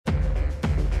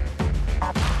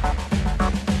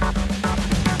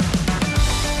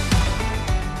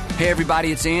Hey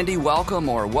everybody, it's Andy.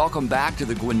 Welcome back to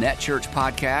the Gwinnett Church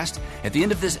Podcast. At the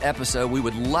end of this episode, we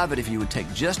would love it if you would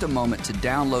take just a moment to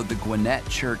download the Gwinnett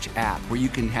Church app, where you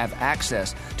can have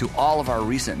access to all of our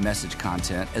recent message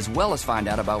content, as well as find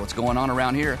out about what's going on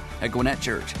around here at Gwinnett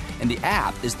Church. And the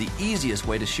app is the easiest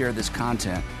way to share this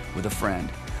content with a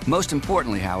friend. Most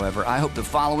importantly, however, I hope the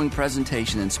following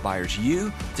presentation inspires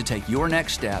you to take your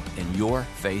next step in your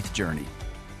faith journey.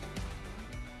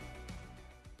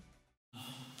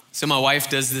 So my wife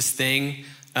does this thing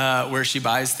where she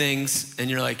buys things,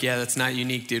 and you're like, yeah, that's not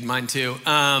unique, dude, mine too.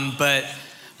 But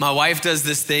my wife does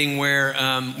this thing where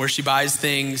she buys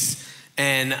things,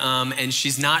 and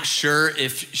she's not sure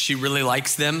if she really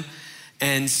likes them,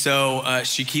 and so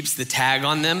she keeps the tag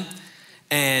on them.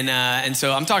 And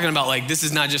so I'm talking about, like, this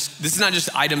is not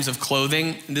just items of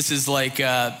clothing. This is like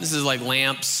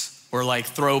lamps, or like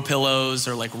throw pillows,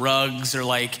 or like rugs, or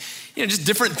like, you know, just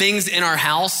different things in our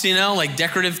house, you know, like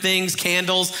decorative things,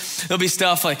 candles. There'll be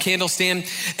stuff like candle stand.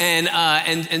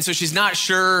 And so she's not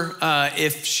sure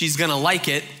if she's gonna like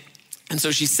it. And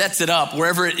so she sets it up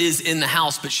wherever it is in the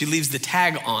house, but she leaves the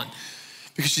tag on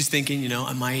because she's thinking, you know,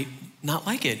 I might not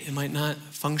like it. It might not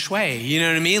feng shui, you know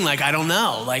what I mean? Like, I don't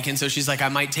know. Like, and so she's like, I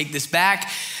might take this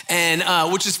back.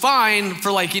 And which is fine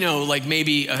for, like, you know, like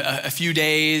maybe a few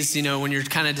days, you know, when you're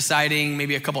kind of deciding,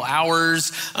 maybe a couple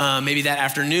hours, maybe that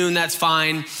afternoon, that's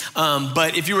fine.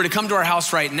 But if you were to come to our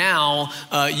house right now,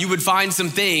 you would find some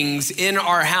things in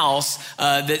our house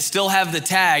that still have the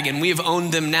tag, and we have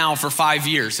owned them now for 5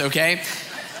 years, okay?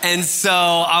 And so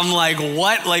I'm like,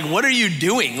 what are you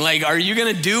doing? Like, are you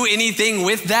gonna do anything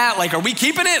with that? Like, are we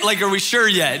keeping it? Like, are we sure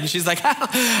yet? And she's like,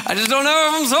 I just don't know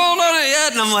if I'm sold on it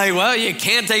yet. And I'm like, well, you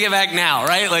can't take it back now,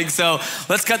 right? Like, so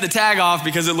let's cut the tag off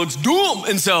because it looks doom.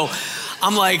 And so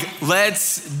I'm like,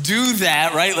 let's do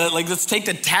that, right? Let's take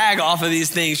the tag off of these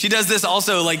things. She does this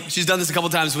also, like, she's done this a couple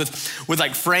times with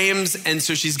like frames. And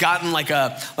so she's gotten like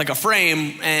a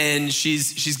frame, and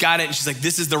she's got it, and she's like,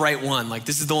 this is the right one. Like,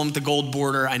 this is the one with the gold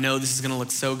border. I know this is gonna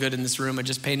look so good in this room. I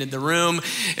just painted the room.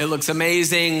 It looks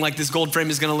amazing. Like, this gold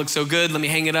frame is gonna look so good. Let me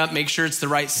hang it up, make sure it's the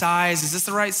right size. Is this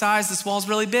the right size? This wall's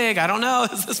really big. I don't know.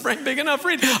 Is this frame big enough,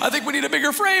 Reed? I think we need a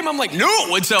bigger frame. I'm like,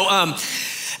 no.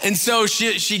 And so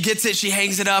she gets it, she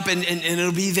hangs it up, and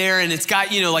it'll be there, and it's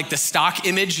got, you know, like the stock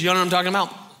image, you know what I'm talking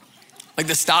about? Like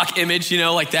the stock image, you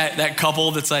know, like that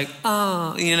couple that's like,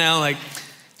 oh, you know, like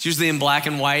it's usually in black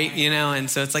and white, you know, and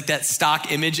so it's like that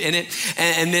stock image in it.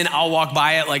 And then I'll walk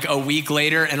by it like a week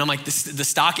later, and I'm like, the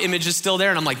stock image is still there,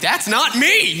 and I'm like, that's not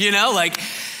me, you know, like.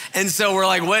 And so we're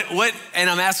like, what? And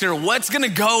I'm asking her, what's gonna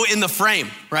go in the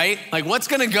frame, right? Like, what's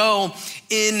gonna go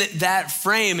in that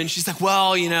frame? And she's like,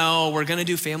 well, you know, we're gonna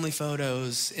do family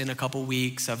photos in a couple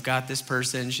weeks. I've got this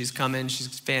person, she's coming,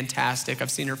 she's fantastic.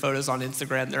 I've seen her photos on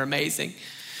Instagram, they're amazing.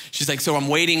 She's like, so I'm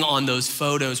waiting on those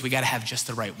photos. We gotta have just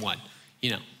the right one. You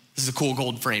know, this is a cool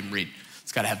gold frame, Reed.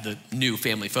 It's gotta have the new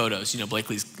family photos. You know,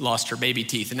 Blakely's lost her baby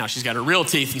teeth, and now she's got her real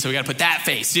teeth, and so we gotta put that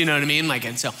face, you know what I mean? Like,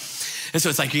 and so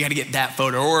it's like, you gotta get that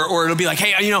photo. Or it'll be like,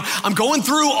 hey, you know, I'm going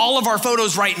through all of our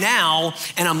photos right now,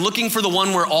 and I'm looking for the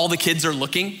one where all the kids are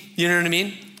looking. You know what I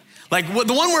mean? Like,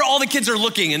 the one where all the kids are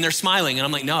looking and they're smiling. And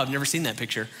I'm like, no, I've never seen that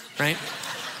picture, right?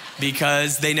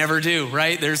 Because they never do,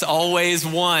 right? There's always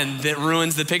one that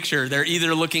ruins the picture. They're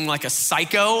either looking like a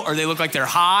psycho, or they look like they're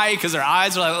high because their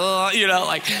eyes are like, oh, you know,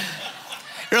 like.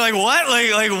 You're like, what?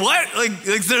 Like what? Like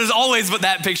there's always but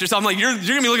that picture. So I'm like, you're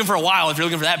gonna be looking for a while if you're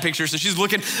looking for that picture. So she's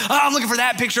looking, I'm looking for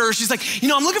that picture. Or she's like, you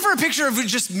know, I'm looking for a picture of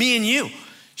just me and you.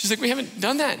 She's like, we haven't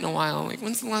done that in a while. I'm like,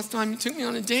 when's the last time you took me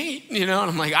on a date? You know, and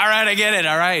I'm like, all right, I get it,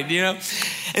 all right, you know?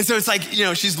 And so it's like, you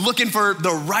know, she's looking for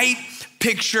the right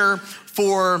picture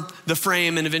for the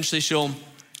frame, and eventually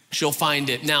she'll find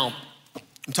it. Now,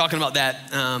 I'm talking about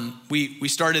that. We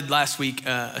started last week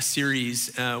a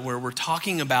series where we're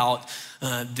talking about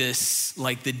this,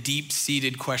 like, the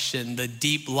deep-seated question, the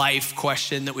deep life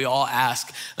question that we all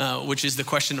ask, which is the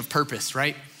question of purpose,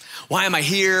 right? Why am I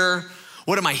here?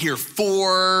 What am I here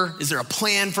for? Is there a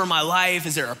plan for my life?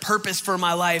 Is there a purpose for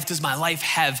my life? Does my life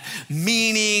have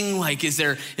meaning? Like, is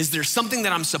there something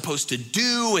that I'm supposed to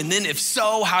do? And then if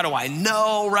so, how do I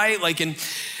know, right? Like,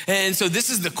 and so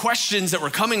this is the questions that we're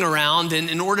coming around. And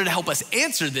in order to help us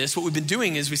answer this, what we've been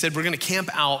doing is we said we're gonna camp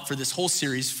out for this whole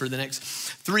series for the next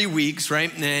 3 weeks,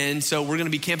 right? And so we're gonna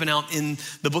be camping out in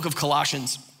the book of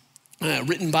Colossians.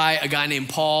 written by a guy named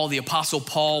Paul, the Apostle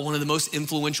Paul, one of the most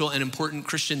influential and important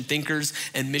Christian thinkers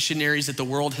and missionaries that the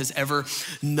world has ever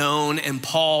known. And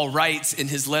Paul writes in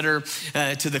his letter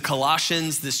to the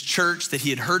Colossians, this church that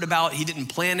he had heard about. He didn't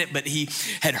plan it, but he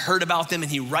had heard about them,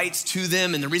 and he writes to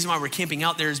them. And the reason why we're camping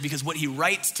out there is because what he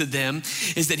writes to them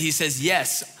is that he says,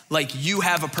 yes, like you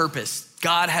have a purpose.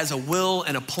 God has a will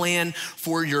and a plan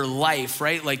for your life,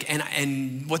 right?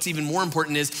 And what's even more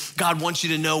important is God wants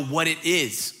you to know what it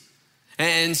is.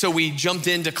 And so we jumped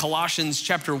into Colossians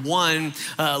chapter 1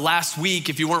 last week.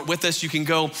 If you weren't with us, you can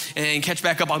go and catch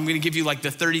back up. I'm going to give you like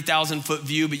the 30,000 foot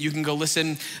view, but you can go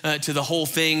listen to the whole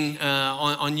thing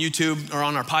on YouTube or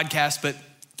on our podcast. But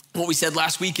what we said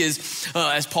last week is,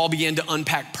 as Paul began to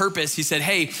unpack purpose, he said,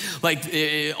 hey,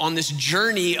 on this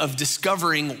journey of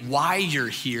discovering why you're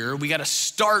here, we got to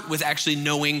start with actually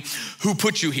knowing who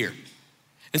put you here.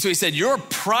 And so he said, your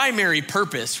primary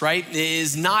purpose, right,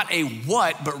 is not a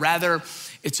what, but rather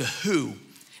it's a who.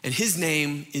 And his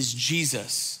name is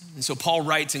Jesus. And so Paul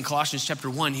writes in Colossians chapter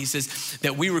 1, he says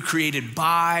that we were created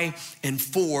by and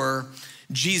for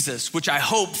Jesus, which I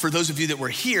hope for those of you that were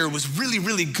here was really,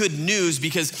 really good news,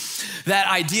 because that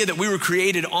idea that we were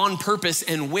created on purpose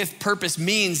and with purpose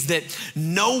means that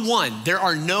there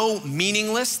are no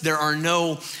meaningless, there are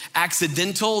no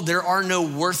accidental, there are no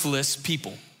worthless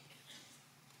people.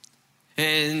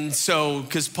 And so,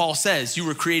 because Paul says you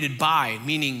were created by,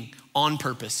 meaning on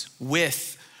purpose,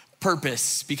 with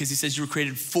purpose, because he says you were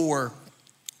created for,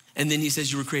 and then he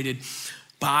says you were created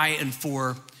by and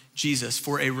for Jesus,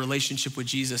 for a relationship with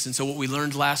Jesus. And so what we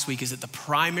learned last week is that the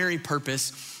primary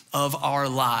purpose of our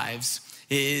lives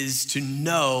is to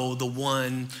know the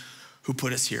one who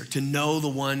put us here, to know the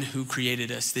one who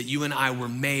created us, that you and I were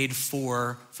made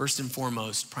for, first and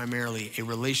foremost, primarily a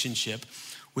relationship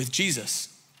with Jesus.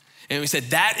 And we said,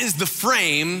 that is the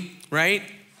frame, right?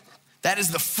 That is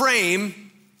the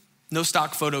frame. No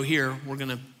stock photo here. We're going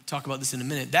to talk about this in a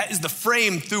minute. That is the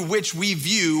frame through which we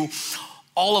view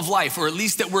all of life, or at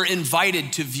least that we're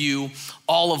invited to view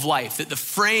all of life. That the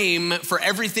frame for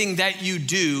everything that you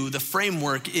do, the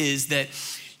framework is that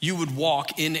you would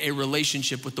walk in a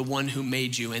relationship with the one who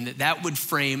made you, and that would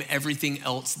frame everything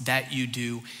else that you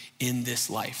do in this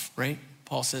life, right?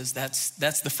 Paul says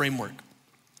that's the framework.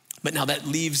 But now that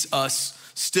leaves us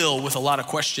still with a lot of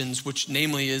questions, which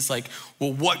namely is like,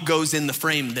 well, what goes in the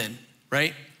frame then,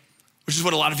 right? Which is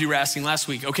what a lot of you were asking last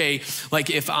week. Okay,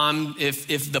 like if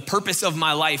the purpose of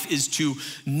my life is to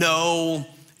know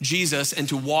Jesus and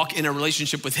to walk in a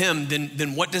relationship with him,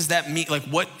 then what does that mean? Like,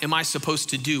 what am I supposed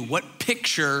to do? What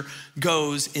picture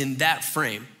goes in that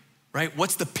frame, right?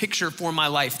 What's the picture for my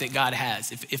life that God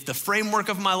has? If the framework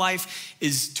of my life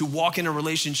is to walk in a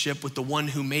relationship with the one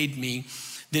who made me,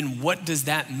 then what does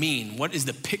that mean? What is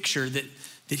the picture that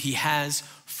he has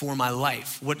for my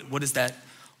life? What does that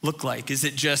look like? Is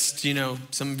it just,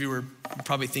 some of you are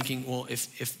probably thinking, well,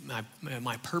 if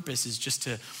my purpose is just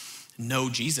to know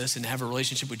Jesus and have a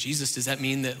relationship with Jesus, does that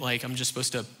mean that like I'm just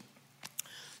supposed to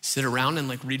sit around and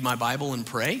like read my Bible and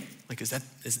pray? Like, is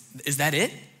that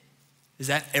it? Is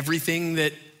that everything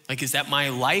that, like, is that my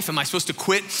life? Am I supposed to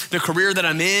quit the career that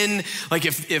I'm in? Like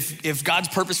if God's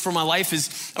purpose for my life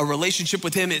is a relationship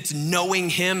with him, it's knowing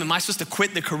him. Am I supposed to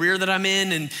quit the career that I'm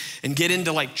in and get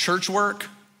into like church work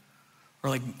or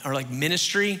like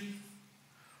ministry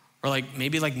or like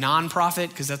maybe like nonprofit?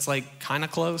 Because that's like kind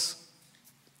of close.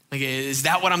 Like, is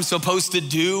that what I'm supposed to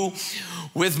do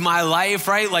with my life,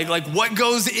 right? Like what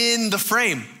goes in the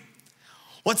frame?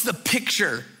 What's the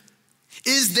picture?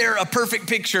 Is there a perfect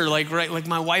picture, like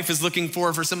my wife is looking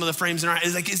for some of the frames in our,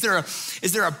 is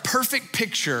there a perfect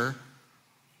picture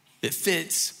that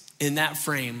fits in that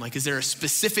frame? Like, is there a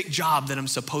specific job that I'm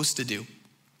supposed to do?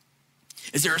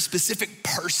 Is there a specific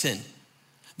person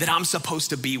that I'm supposed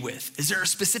to be with? Is there a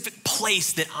specific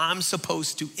place that I'm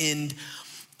supposed to end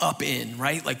up in,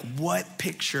 right? Like, what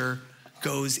picture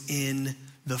goes in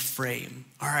the frame?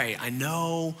 All right, I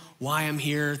know why I'm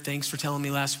here. Thanks for telling me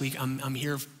last week. I'm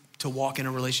here to walk in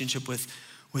a relationship with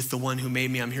the one who made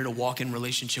me. I'm here to walk in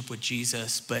relationship with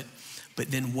Jesus. But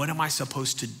then what am I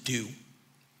supposed to do?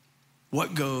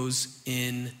 What goes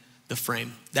in the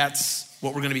frame? That's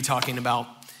what we're going to be talking about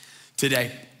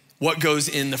today. What goes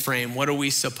in the frame? What are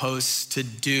we supposed to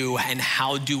do? And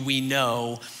how do we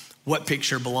know what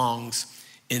picture belongs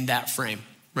in that frame,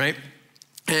 right?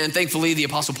 And thankfully, the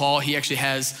Apostle Paul, he actually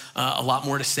has a lot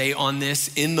more to say on this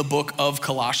in the book of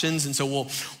Colossians. And so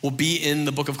we'll be in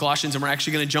the book of Colossians, and we're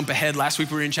actually going to jump ahead. Last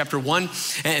week we were in chapter 1,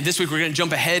 and this week we're going to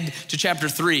jump ahead to chapter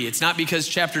 3. It's not because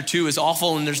chapter 2 is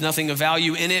awful and there's nothing of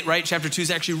value in it, right? Chapter 2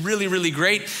 is actually really, really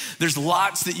great. There's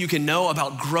lots that you can know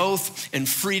about growth and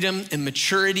freedom and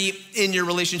maturity in your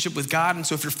relationship with God. And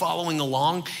so if you're following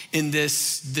along in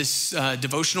this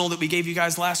devotional that we gave you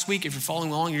guys last week, if you're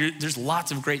following along, there's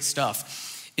lots of great stuff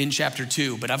in chapter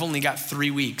 2, but I've only got 3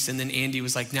 weeks. And then Andy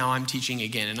was like, now I'm teaching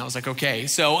again. And I was like, okay.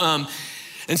 So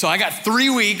I got 3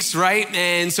 weeks, right?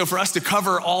 And so for us to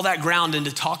cover all that ground and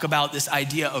to talk about this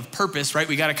idea of purpose, right?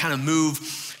 We got to kind of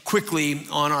move quickly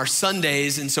on our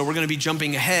Sundays. And so we're going to be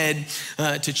jumping ahead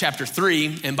to chapter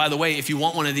 3. And by the way, if you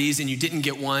want one of these and you didn't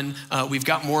get one, we've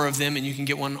got more of them and you can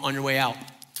get one on your way out.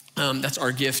 That's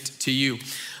our gift to you.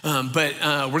 But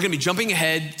we're going to be jumping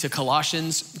ahead to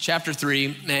Colossians chapter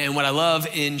 3. And what I love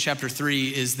in chapter 3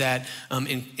 is that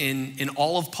in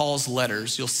all of Paul's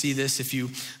letters, you'll see this if you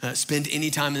spend any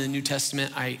time in the New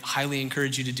Testament, I highly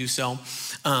encourage you to do so.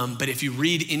 But if you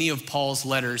read any of Paul's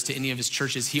letters to any of his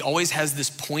churches, he always has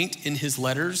this point in his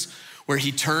letters where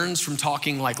he turns from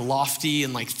talking like lofty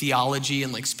and like theology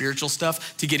and like spiritual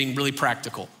stuff to getting really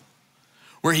practical,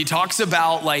 where he talks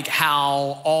about like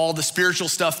how all the spiritual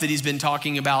stuff that he's been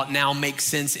talking about now makes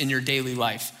sense in your daily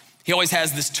life. He always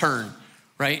has this turn,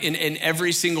 right? In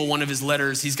every single one of his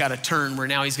letters, he's got a turn where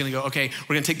now he's gonna go, okay,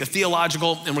 we're gonna take the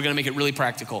theological and we're gonna make it really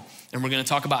practical. And we're gonna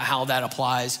talk about how that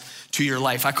applies to your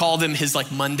life. I call them his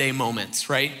like Monday moments,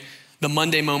 right? The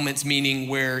Monday moments meaning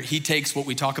where he takes what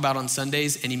we talk about on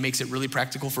Sundays and he makes it really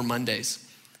practical for Mondays,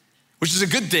 which is a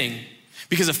good thing.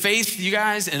 Because a faith, you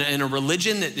guys, and a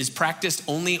religion that is practiced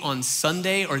only on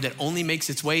Sunday or that only makes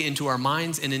its way into our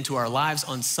minds and into our lives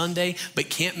on Sunday, but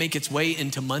can't make its way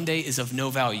into Monday is of no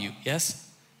value, yes?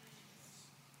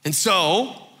 And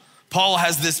so, Paul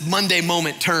has this Monday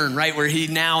moment turn, right? Where he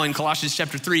now in Colossians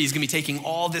chapter 3, he's gonna be taking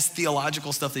all this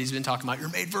theological stuff that he's been talking about. You're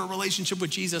made for a relationship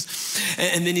with Jesus.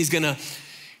 And then he's gonna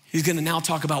now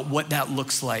talk about what that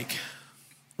looks like.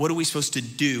 What are we supposed to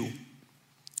do?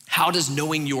 How does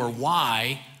knowing your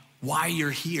why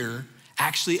you're here,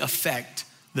 actually affect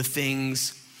the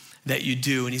things that you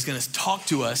do? And he's gonna talk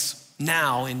to us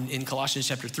now in Colossians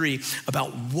chapter 3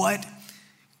 about what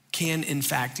can in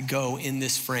fact go in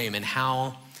this frame and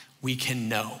how we can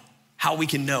know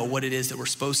what it is that we're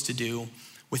supposed to do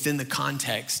within the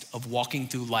context of walking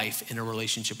through life in a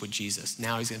relationship with Jesus.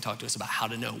 Now he's gonna talk to us about how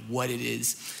to know what it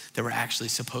is that we're actually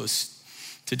supposed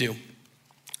to do.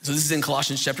 So this is in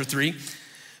Colossians chapter 3.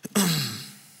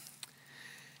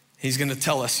 He's gonna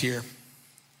tell us here.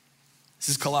 This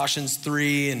is Colossians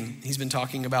 3, and he's been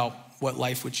talking about what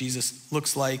life with Jesus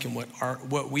looks like and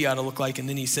what we ought to look like. And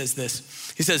then he says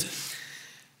this. He says,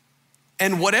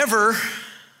 and whatever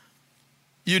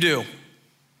you do.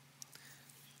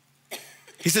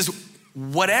 He says,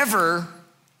 whatever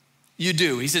you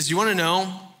do. He says, you wanna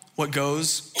know what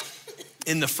goes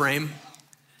in the frame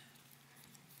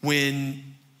when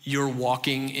you're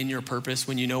walking in your purpose,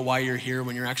 when you know why you're here,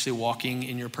 when you're actually walking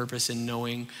in your purpose and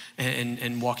knowing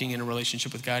and walking in a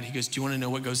relationship with God? He goes, do you wanna know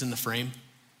what goes in the frame?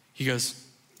 He goes,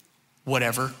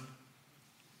 whatever.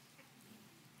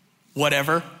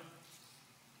 Whatever.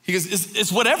 He goes,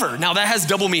 it's whatever. Now that has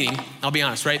double meaning, I'll be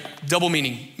honest, right? Double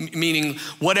meaning, meaning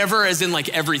whatever as in like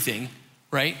everything,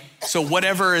 right? So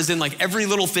whatever as in like every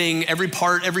little thing, every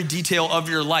part, every detail of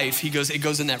your life, he goes, it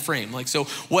goes in that frame. Like, so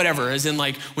whatever, as in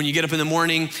like when you get up in the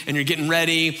morning and you're getting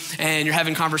ready and you're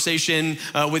having conversation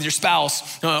with your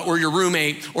spouse or your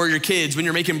roommate or your kids, when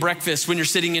you're making breakfast, when you're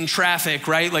sitting in traffic,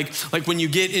 right? Like when you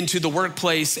get into the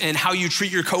workplace and how you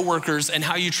treat your coworkers and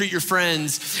how you treat your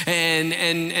friends and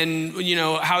you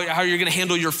know, how you're gonna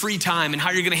handle your free time and how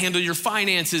you're gonna handle your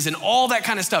finances and all that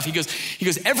kind of stuff. He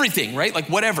goes, everything, right? Like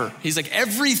whatever. He's like,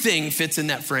 everything fits in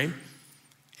that frame.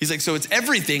 He's like, so it's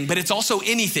everything, but it's also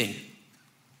anything.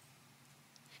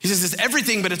 He says it's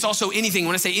everything, but it's also anything.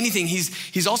 When I say anything,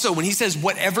 he's also, when he says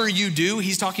whatever you do,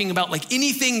 he's talking about like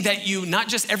anything that you, not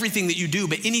just everything that you do,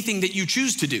 but anything that you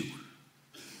choose to do.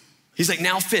 He's like,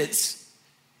 now fits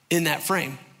in that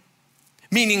frame.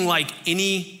 Meaning like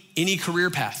any career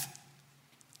path.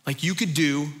 Like you could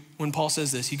do, when Paul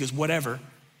says this, he goes, whatever.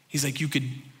 He's like, you could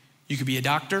be a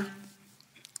doctor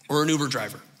or an Uber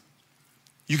driver.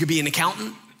 You could be an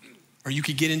accountant, or you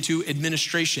could get into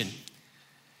administration.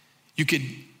 You could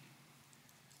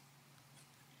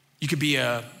be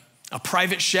a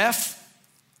private chef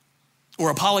or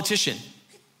a politician.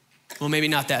 Well, maybe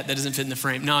not that. That doesn't fit in the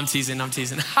frame. No, I'm teasing.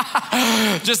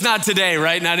 Just not today,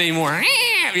 right? Not anymore.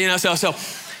 You know, so.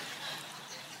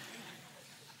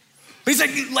 But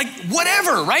He's like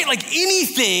whatever, right? Like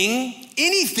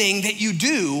anything that you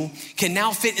do can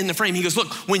now fit in the frame. He goes,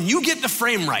 look, when you get the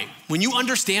frame right, when you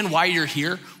understand why you're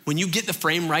here, when you get the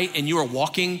frame right and you are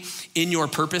walking in your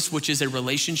purpose, which is a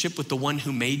relationship with the one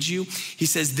who made you, he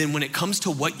says, then when it comes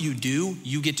to what you do,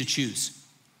 you get to choose.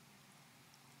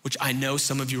 Which I know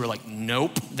some of you are like,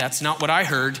 nope, that's not what I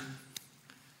heard.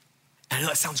 And I know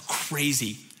that sounds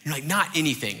crazy. You're like, not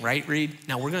anything, right, Reed?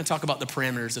 Now we're gonna talk about the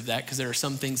parameters of that because there are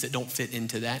some things that don't fit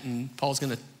into that, and Paul's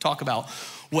gonna talk about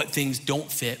what things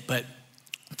don't fit, but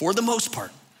for the most part,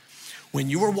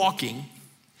 when you are walking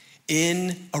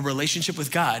in a relationship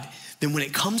with God, then when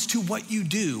it comes to what you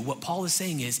do, what Paul is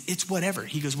saying is, it's whatever.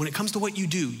 He goes, when it comes to what you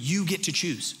do, you get to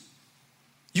choose.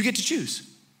 You get to choose.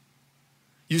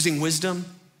 Using wisdom,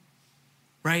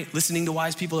 right? Listening to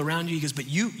wise people around you. He goes, but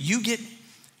you get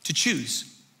to choose.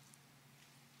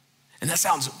 And that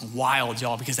sounds wild,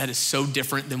 y'all, because that is so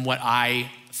different than what I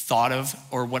thought of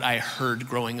or what I heard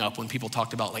growing up when people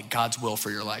talked about like God's will for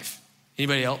your life.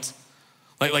 Anybody else?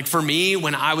 Like for me,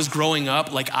 when I was growing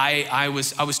up, like I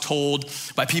was told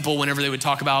by people whenever they would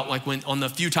talk about like when on the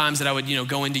few times that I would,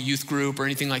 go into youth group or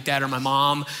anything like that, or my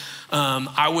mom,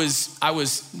 I was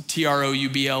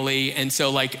TROUBLE. And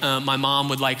so my mom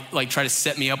would like try to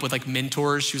set me up with like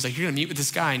mentors. She was like, you're gonna meet with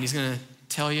this guy and he's gonna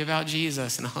tell you about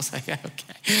Jesus. And I was like,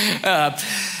 okay.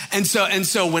 And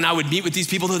so when I would meet with these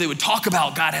people, though, they would talk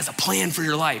about God has a plan for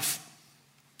your life.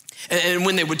 And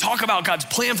when they would talk about God's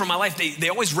plan for my life, they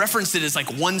always referenced it as like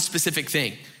one specific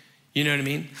thing. You know what I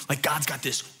mean? Like God's got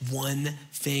this one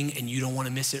thing and you don't want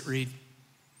to miss it, Reed.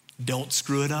 Don't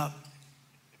screw it up.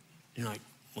 You're like,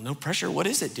 well, no pressure. What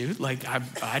is it, dude? Like,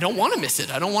 I don't want to miss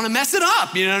it. I don't want to mess it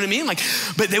up. You know what I mean? Like,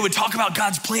 but they would talk about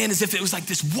God's plan as if it was like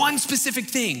this one specific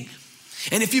thing.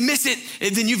 And if you miss it,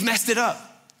 then you've messed it up.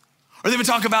 Or they would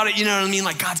talk about it, you know what I mean?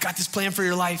 Like God's got this plan for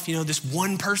your life, this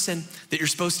one person that you're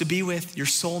supposed to be with, your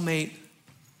soulmate.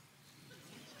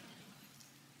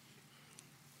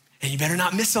 And you better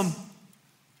not miss them.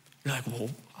 You're like,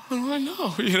 well, how do I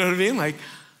know? You know what I mean? Like,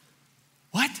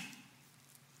 what?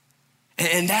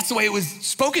 And that's the way it was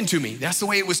spoken to me. That's the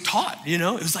way it was taught, It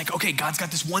was like, okay, God's got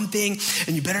this one thing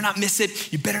and you better not miss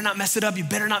it. You better not mess it up. You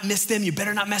better not miss them. You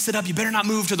better not mess it up. You better not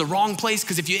move to the wrong place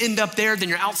because if you end up there, then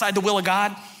you're outside the will of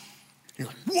God. You're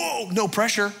like, whoa, no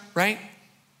pressure, right?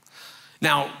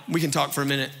 Now, we can talk for a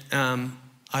minute.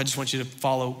 I just want you to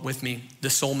follow with me the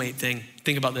soulmate thing.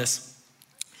 Think about this.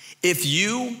 If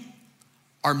you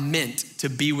are meant to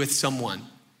be with someone,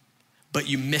 but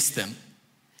you missed them,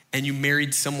 and you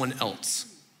married someone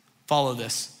else, follow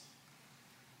this.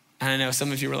 And I know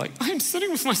some of you were like, I'm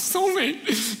sitting with my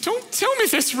soulmate. Don't tell me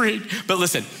this, Reed. But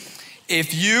listen,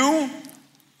 if you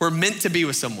were meant to be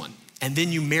with someone and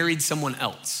then you married someone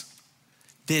else,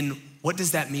 then what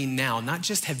does that mean now? Not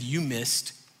just have you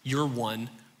missed your one,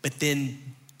 but then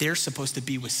they're supposed to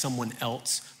be with someone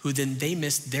else who then they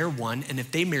missed their one. And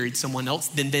if they married someone else,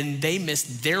 then they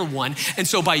missed their one. And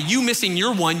so by you missing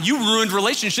your one, you ruined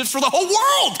relationships for the whole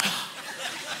world.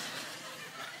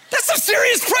 That's some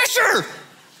serious pressure,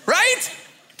 right?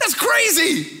 That's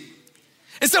crazy.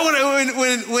 And so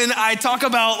when I talk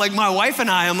about like my wife and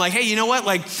I, I'm like, hey, you know what?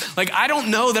 Like I don't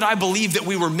know that I believe that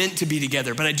we were meant to be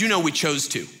together, but I do know we chose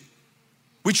to.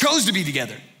 We chose to be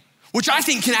together, which I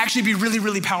think can actually be really,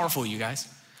 really powerful, you guys.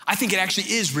 I think it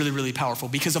actually is really, really powerful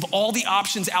because of all the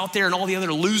options out there and all the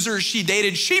other losers she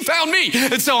dated, she found me.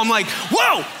 And so I'm like,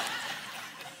 whoa.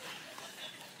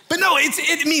 But no,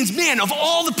 it means, man, of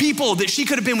all the people that she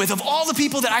could have been with, of all the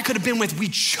people that I could have been with, we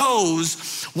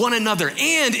chose one another.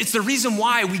 And it's the reason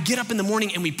why we get up in the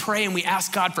morning and we pray and we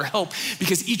ask God for help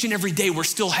because each and every day we're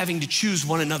still having to choose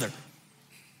one another.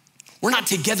 We're not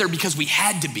together because we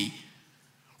had to be.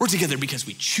 We're together because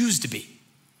we choose to be.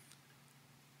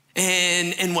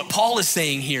 And what Paul is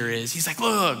saying here is, he's like,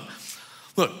 look,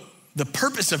 the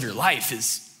purpose of your life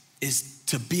is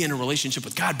to be in a relationship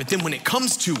with God. But then when it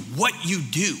comes to what you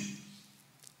do,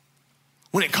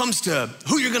 when it comes to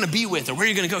who you're gonna be with or where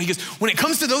you're gonna go, he goes, when it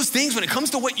comes to those things, when it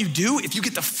comes to what you do, if you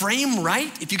get the frame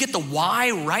right, if you get the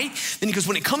why right, then he goes,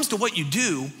 when it comes to what you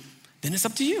do, then it's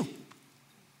up to you.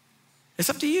 It's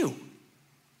up to you.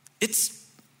 It's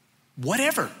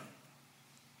whatever.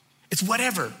 It's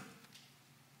whatever.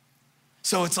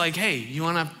 So it's like, hey, you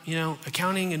want to,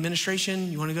 accounting,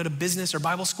 administration, you want to go to business or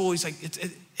Bible school? He's like,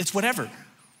 it's whatever.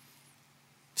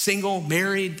 Single,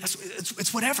 married,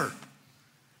 it's whatever.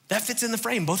 That fits in the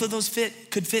frame. Both of those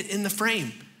could fit in the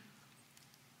frame.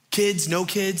 Kids, no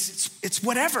kids, it's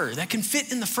whatever. That can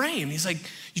fit in the frame. He's like,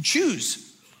 you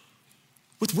choose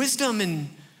with wisdom and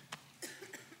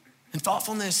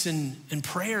thoughtfulness and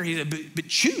prayer, but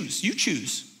choose, you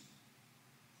choose.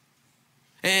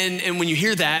 And when you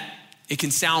hear that, it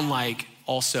can sound like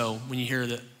also when you hear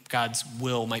that God's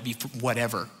will might be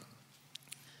whatever.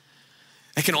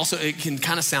 It can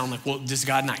kind of sound like, well, does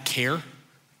God not care?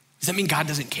 Does that mean God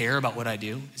doesn't care about what I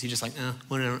do? Is he just like,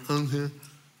 whatever, okay.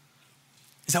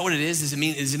 Is that what it is? Does it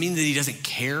mean that he doesn't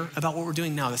care about what we're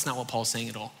doing? No, that's not what Paul's saying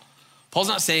at all. Paul's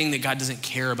not saying that God doesn't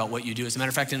care about what you do. As a matter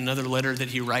of fact, in another letter that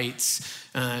he writes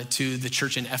to the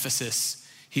church in Ephesus,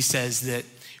 he says that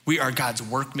we are God's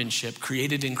workmanship,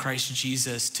 created in Christ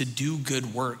Jesus to do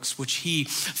good works, which he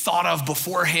thought of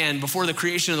beforehand, before the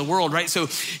creation of the world, right? So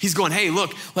he's going, hey,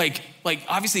 look, like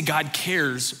obviously God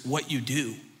cares what you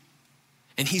do.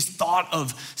 And he's thought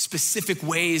of specific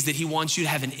ways that he wants you to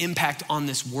have an impact on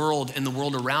this world and the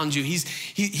world around you.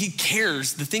 He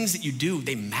cares. The things that you do,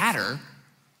 they matter,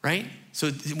 right?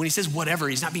 So when he says whatever,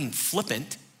 he's not being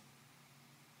flippant.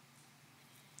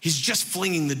 He's just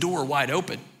flinging the door wide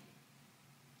open.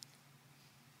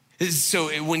 So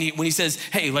when he says,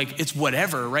 hey, like it's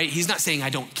whatever, right? He's not saying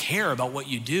I don't care about what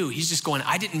you do. He's just going,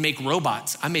 I didn't make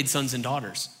robots. I made sons and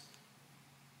daughters.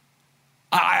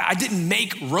 I didn't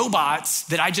make robots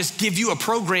that I just give you a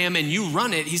program and you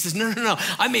run it. He says, no.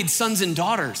 I made sons and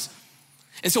daughters.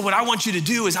 And so what I want you to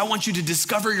do is I want you to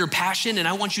discover your passion and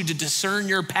I want you to discern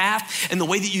your path. And the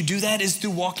way that you do that is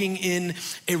through walking in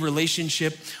a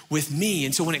relationship with me.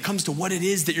 And so when it comes to what it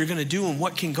is that you're gonna do and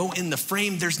what can go in the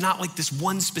frame, there's not like this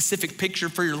one specific picture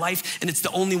for your life and it's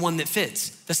the only one that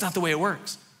fits. That's not the way it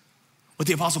works. What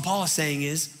the Apostle Paul is saying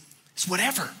is, it's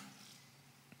whatever.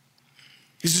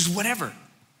 He says, whatever.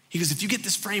 He goes, if you get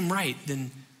this frame right, then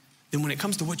when it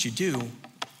comes to what you do,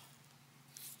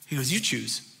 he goes, you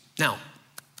choose. Now,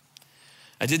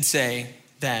 I did say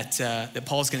that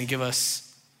Paul's gonna give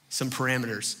us some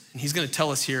parameters. And he's gonna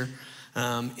tell us here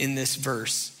in this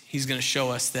verse, he's gonna show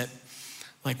us that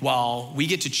like while we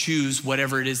get to choose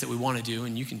whatever it is that we wanna do,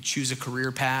 and you can choose a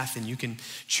career path and you can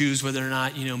choose whether or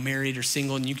not, married or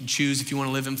single, and you can choose if you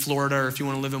wanna live in Florida or if you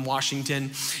wanna live in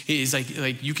Washington. He's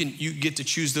like you get to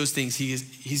choose those things.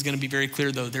 He's gonna be very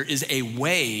clear though, there is a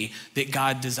way that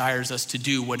God desires us to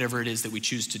do whatever it is that we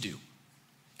choose to do.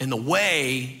 And the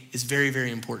way is very, very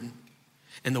important.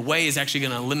 And the way is actually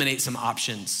gonna eliminate some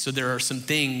options. So there are some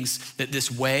things that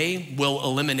this way will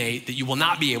eliminate that you will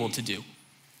not be able to do.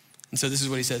 And so this is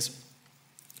what he says.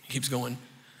 He keeps going.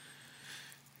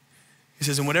 He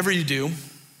says, and whatever you do,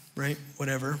 right?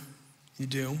 Whatever you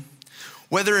do,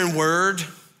 whether in word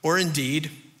or in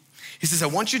deed, he says, I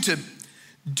want you to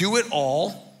do it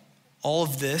all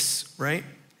of this, right?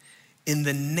 In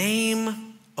the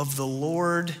name of the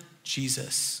Lord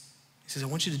Jesus. He says, I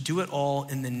want you to do it all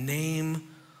in the name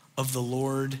of the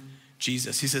Lord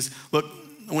Jesus. He says, look,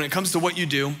 when it comes to what you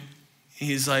do,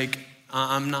 he's like,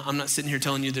 I'm not sitting here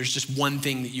telling you there's just one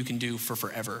thing that you can do for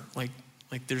forever. Like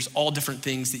there's all different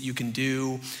things that you can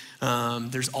do.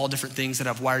 There's all different things that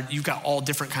I've wired. You've got all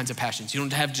different kinds of passions. You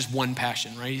don't have just one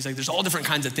passion, right? He's like, there's all different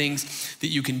kinds of things that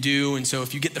you can do. And so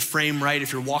if you get the frame right,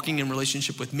 if you're walking in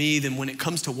relationship with me, then when it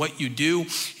comes to what you do,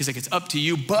 he's like, it's up to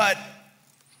you, but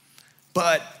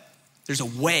there's a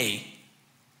way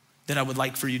that I would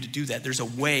like for you to do that. There's a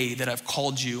way that I've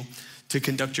called you to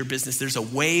conduct your business. There's a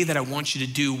way that I want you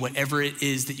to do whatever it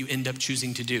is that you end up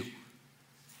choosing to do.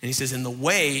 And he says, and the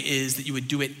way is that you would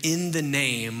do it in the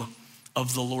name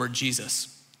of the Lord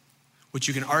Jesus, which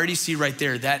you can already see right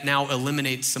there. That now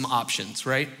eliminates some options,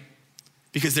 right?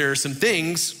 Because there are some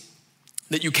things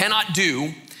that you cannot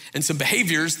do and some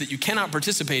behaviors that you cannot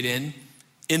participate in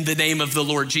the name of the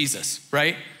Lord Jesus,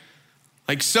 right?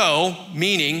 Like so,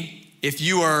 meaning if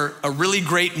you are a really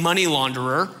great money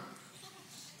launderer,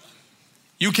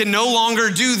 you can no longer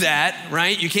do that,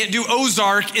 right? You can't do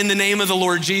Ozark in the name of the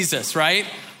Lord Jesus, right?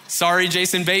 Sorry,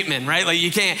 Jason Bateman, right? Like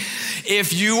you can't.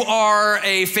 If you are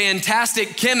a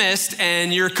fantastic chemist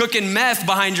and you're cooking meth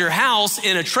behind your house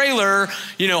in a trailer,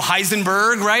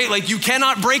 Heisenberg, right? Like you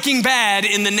cannot Breaking Bad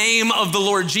in the name of the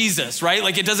Lord Jesus, right?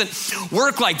 Like it doesn't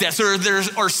work like that. So there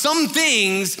are some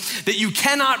things that you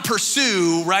cannot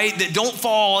pursue, right? That don't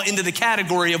fall into the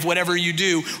category of whatever you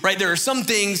do, right? There are some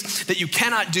things that you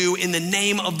cannot do in the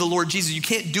name of the Lord Jesus. You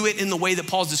can't do it in the way that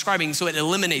Paul's describing, so it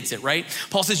eliminates it, right?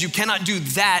 Paul says you cannot do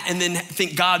that and then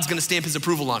think God's gonna stamp his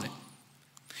approval on it.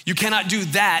 You cannot do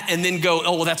that and then go,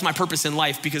 oh, well, that's my purpose in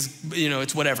life because,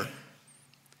 it's whatever.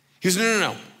 He says,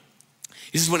 no.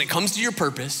 He says, when it comes to your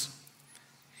purpose,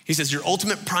 he says, your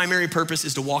ultimate primary purpose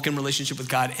is to walk in relationship with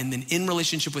God. And then in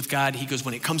relationship with God, he goes,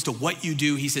 when it comes to what you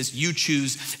do, he says, you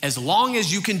choose as long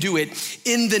as you can do it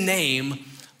in the name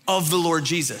of the Lord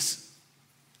Jesus.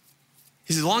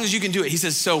 He says, as long as you can do it. He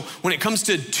says, so when it comes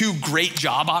to two great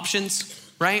job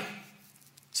options, right?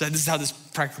 So this is how this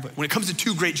practically, when it comes to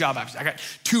two great job options, I got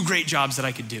two great jobs that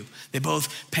I could do. They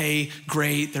both pay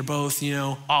great. They're both,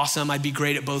 awesome. I'd be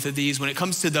great at both of these. When it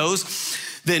comes to those,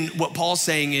 then what Paul's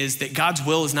saying is that God's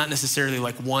will is not necessarily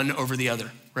like one over the other,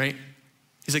 right?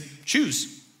 He's like,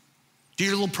 choose. Do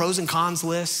your little pros and cons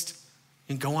list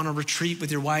and go on a retreat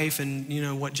with your wife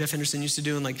and, what Jeff Henderson used to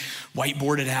do and like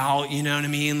whiteboard it out, you know what I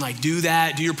mean? Like do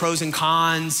that, do your pros and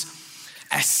cons,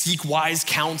 seek wise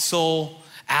counsel,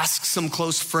 ask some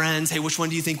close friends, hey, which one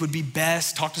do you think would be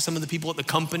best? Talk to some of the people at the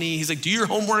company. He's like, do your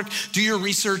homework, do your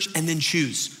research, and then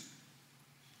choose.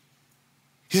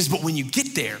 He says, but when you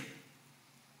get there,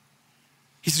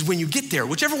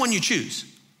 whichever one you choose,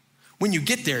 when you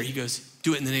get there, he goes,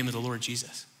 do it in the name of the Lord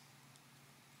Jesus.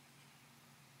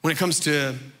 When it comes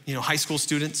to, high school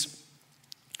students,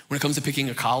 when it comes to picking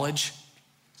a college,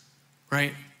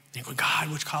 right? And you go, God,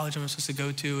 which college am I supposed to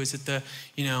go to? Is it the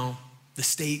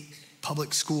state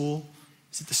public school?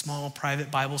 Is it the small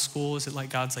private Bible school? Is it like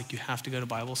God's like, you have to go to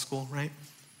Bible school, right?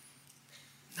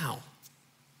 No.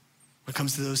 When it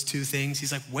comes to those two things,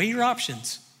 he's like, weigh your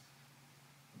options.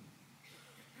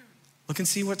 Look and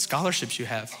see what scholarships you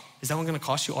have. Is that one gonna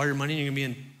cost you all your money and you're gonna be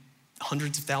in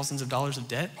hundreds of thousands of dollars of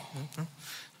debt?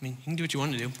 I mean, you can do what you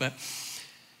want to do, but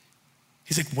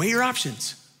he's like, weigh your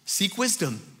options. Seek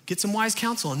wisdom, get some wise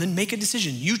counsel, and then make a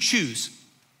decision. You choose.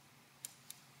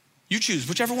 You choose,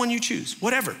 whichever one you choose,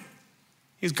 whatever.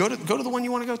 He goes, go to the one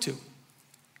you want to go to. He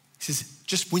says,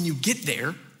 just when you get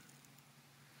there,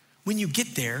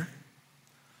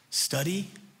 study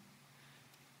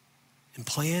and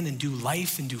plan and do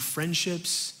life and do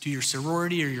friendships, do your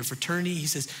sorority or your fraternity. He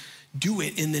says, do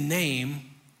it in the name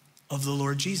of the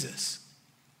Lord Jesus.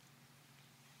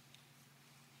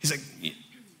 He's like,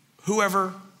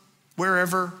 whoever,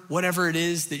 wherever, whatever it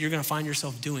is that you're gonna find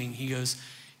yourself doing, he goes,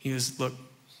 look,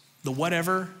 the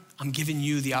whatever, I'm giving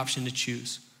you the option to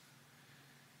choose.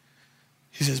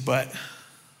 He says, but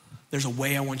there's a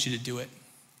way I want you to do it.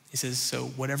 He says, so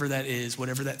whatever that is,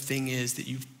 whatever that thing is that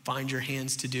you find your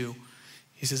hands to do,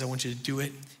 he says, I want you to do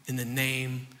it in the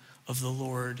name of the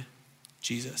Lord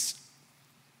Jesus.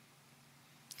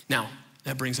 Now,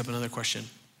 that brings up another question.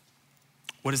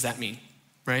 What does that mean,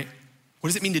 right? What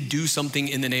does it mean to do something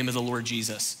in the name of the Lord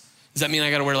Jesus? Does that mean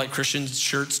I gotta wear like Christian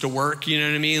shirts to work? You know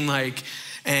what I mean? Like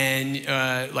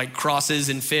crosses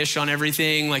and fish on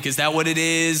everything? Like, is that what it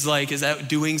is? Like, is that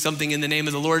doing something in the name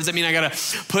of the Lord? Does that mean I gotta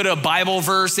put a Bible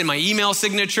verse in my email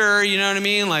signature? You know what I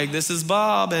mean? Like, this is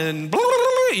Bob and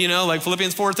like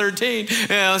Philippians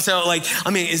 4:13. So like,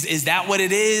 I mean, is that what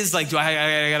it is? Like, do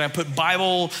I gotta put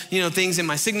Bible, things in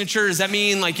my signature? Does that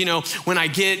mean like, when I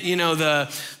get,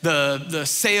 the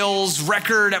sales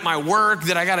record at my work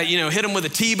that I gotta, hit them with a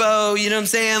Tebow, you know what I'm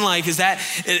saying? Like, is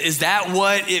that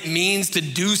what it means to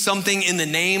do something in the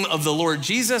name of the Lord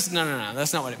Jesus? No,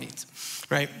 that's not what it means,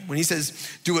 right? When he says,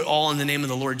 do it all in the name of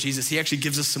the Lord Jesus, he actually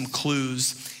gives us some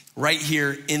clues right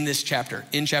here in this chapter,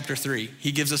 in chapter 3.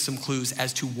 He gives us some clues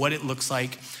as to what it looks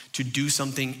like to do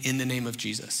something in the name of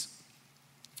Jesus.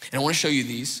 And I wanna show you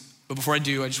these, but before I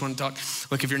do, I just wanna talk,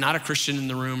 look, if you're not a Christian in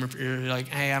the room, if you're like,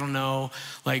 hey, I don't know,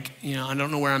 I don't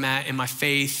know where I'm at in my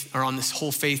faith or on this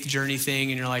whole faith journey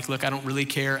thing, and you're like, look, I don't really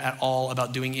care at all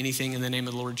about doing anything in the name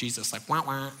of the Lord Jesus, like, wah,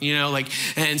 wah,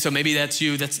 and so maybe that's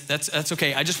you, that's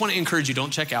okay. I just wanna encourage you,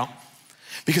 don't check out.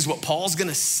 Because what Paul's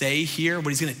gonna say here, what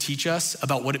he's gonna teach us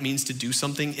about what it means to do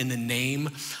something in the name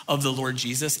of the Lord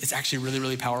Jesus, it's actually really,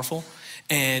 really powerful.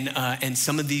 And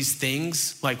some of these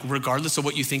things, like regardless of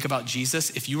what you think about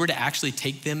Jesus, if you were to actually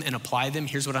take them and apply them,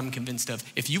 here's what I'm convinced of.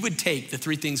 If you would take the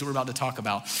 3 things that we're about to talk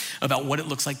about what it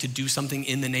looks like to do something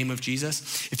in the name of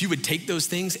Jesus, if you would take those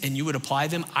things and you would apply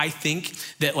them, I think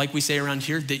that, like we say around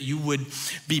here, that you would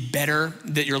be better,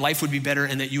 that your life would be better,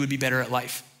 and that you would be better at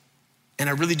life. And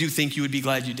I really do think you would be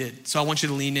glad you did. So I want you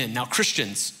to lean in. Now,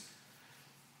 Christians,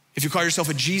 if you call yourself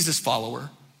a Jesus follower,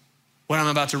 what I'm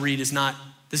about to read is not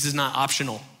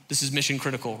optional. This is mission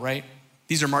critical, right?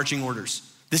 These are marching orders.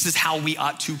 This is how we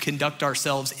ought to conduct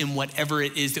ourselves in whatever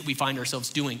it is that we find ourselves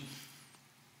doing.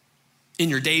 In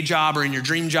your day job or in your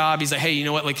dream job, he's like, hey, you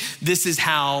know what? Like, this is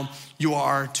how you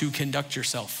are to conduct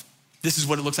yourself. This is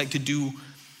what it looks like to do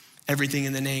everything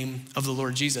in the name of the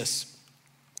Lord Jesus.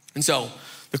 And so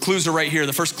the clues are right here.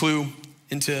 The first clue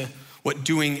into what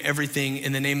doing everything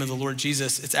in the name of the Lord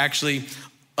Jesus, it's actually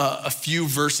a few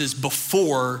verses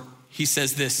before he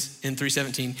says this in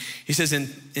 3:17. He says in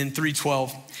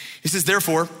 3:12, he says,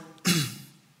 therefore,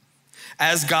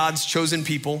 as God's chosen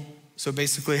people, so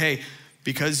basically, hey,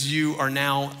 because you are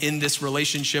now in this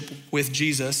relationship with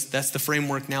Jesus, that's the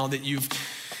framework now that you've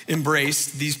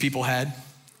embraced, these people had.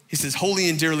 He says, holy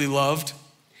and dearly loved.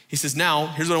 He says, now,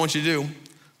 here's what I want you to do.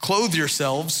 Clothe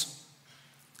yourselves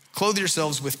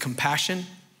with compassion,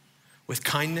 with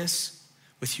kindness,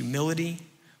 with humility,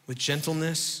 with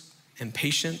gentleness and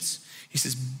patience. He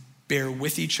says, bear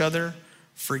with each other,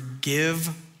 forgive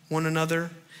one another.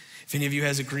 If any of you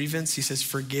has a grievance, he says,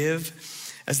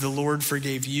 forgive as the Lord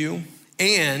forgave you.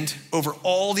 And over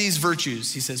all these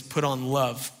virtues, he says, put on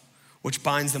love, which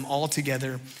binds them all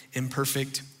together in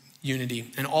perfect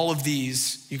unity. And all of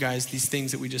these, you guys, these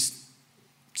things that we just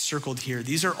circled here,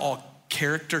 these are all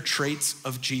character traits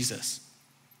of Jesus.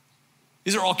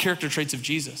 These are all character traits of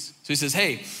Jesus. So he says,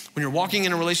 hey, when you're walking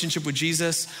in a relationship with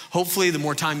Jesus, hopefully the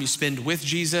more time you spend with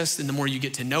Jesus and the more you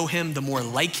get to know him, the more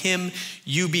like him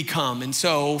you become. And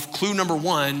so clue number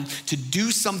one, to do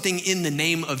something in the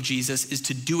name of Jesus is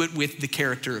to do it with the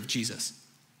character of Jesus.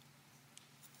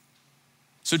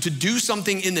 So to do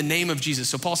something in the name of Jesus.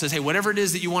 So Paul says, hey, whatever it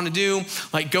is that you want to do,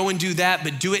 like go and do that,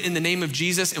 but do it in the name of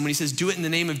Jesus. And when he says do it in the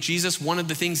name of Jesus, one of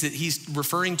the things that he's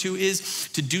referring to is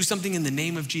to do something in the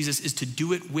name of Jesus is to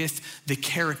do it with the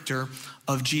character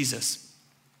of Jesus.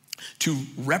 To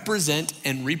represent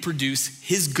and reproduce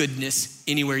his goodness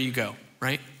anywhere you go,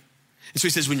 right? And so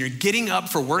he says, when you're getting up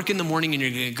for work in the morning and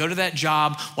you're gonna go to that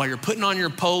job, while you're putting on your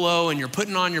polo and you're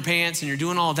putting on your pants and you're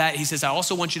doing all that, he says, I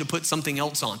also want you to put something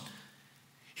else on.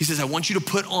 He says, I want you to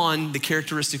put on the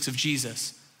characteristics of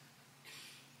Jesus.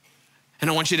 And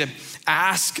I want you to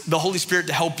ask the Holy Spirit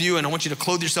to help you. And I want you to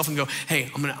clothe yourself and go,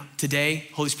 hey, today,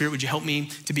 Holy Spirit, would you help me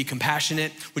to be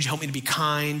compassionate? Would you help me to be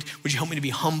kind? Would you help me to be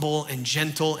humble and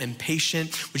gentle and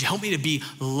patient? Would you help me to be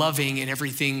loving in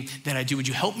everything that I do? Would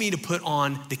you help me to put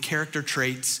on the character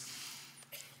traits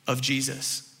of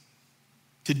Jesus?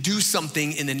 To do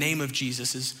something in the name of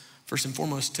Jesus is first and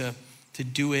foremost to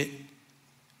do it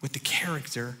with the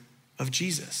character of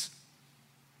Jesus.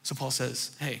 So Paul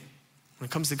says, hey, when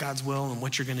it comes to God's will and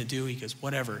what you're gonna do, he goes,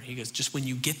 whatever. He goes, just when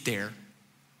you get there,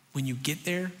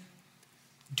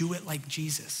 do it like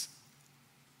Jesus.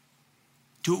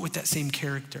 Do it with that same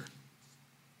character.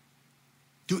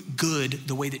 Do it good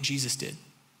the way that Jesus did.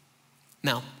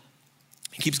 Now,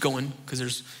 he keeps going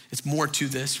because it's more to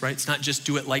this, right? It's not just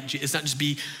do it like, it's not just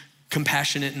be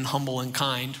compassionate and humble and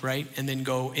kind, right? And then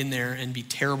go in there and be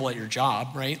terrible at your job,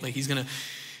 right? Like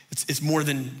it's more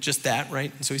than just that, right?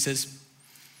 And so he says,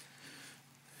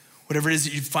 whatever it is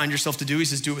that you find yourself to do, he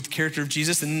says, do it with the character of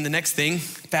Jesus. And then the next thing,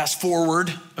 fast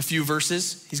forward a few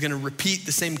verses, he's gonna repeat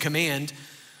the same command.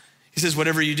 He says,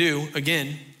 whatever you do,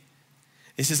 again,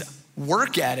 he says,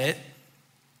 work at it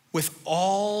with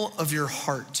all of your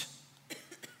heart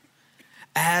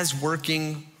as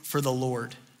working for the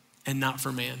Lord and not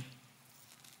for man.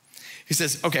 He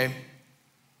says, okay,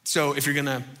 so if you're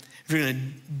gonna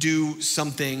do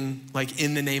something like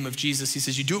in the name of Jesus, he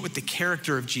says you do it with the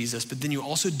character of Jesus, but then you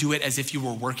also do it as if you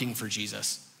were working for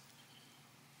Jesus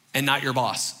and not your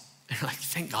boss. And you're like,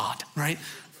 thank God, right?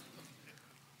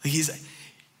 Like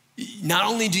not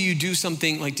only do you do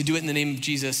something like to do it in the name of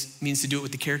Jesus means to do it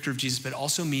with the character of Jesus, but it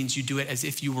also means you do it as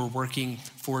if you were working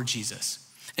for Jesus.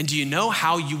 And do you know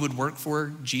how you would work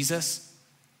for Jesus?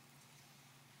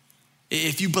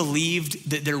 If you believed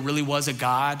that there really was a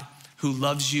God who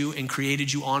loves you and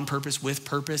created you on purpose, with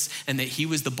purpose, and that he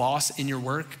was the boss in your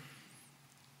work,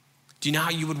 do you know how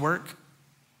you would work?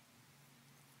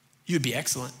 You would be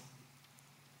excellent.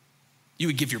 You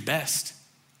would give your best.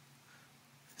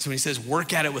 So when he says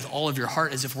work at it with all of your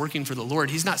heart as if working for the Lord,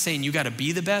 he's not saying you gotta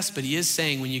be the best, but he is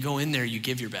saying when you go in there, you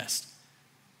give your best.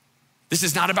 This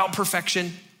is not about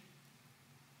perfection,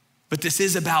 but this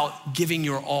is about giving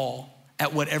your all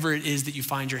at whatever it is that you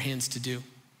find your hands to do.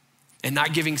 And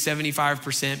not giving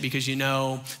 75% because you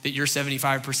know that your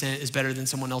 75% is better than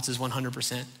someone else's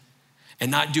 100%.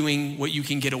 And not doing what you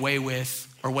can get away with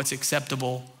or what's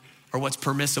acceptable or what's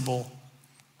permissible,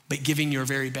 but giving your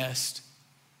very best.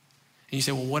 And you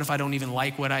say, well, what if I don't even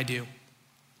like what I do?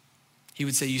 He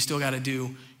would say, you still gotta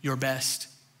do your best,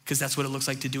 because that's what it looks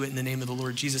like to do it in the name of the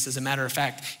Lord Jesus. As a matter of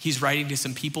fact, he's writing to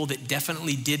some people that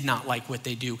definitely did not like what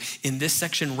they do. In this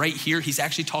section right here, he's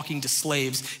actually talking to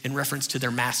slaves in reference to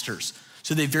their masters.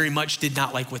 So they very much did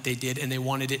not like what they did and they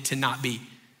wanted it to not be.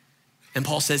 And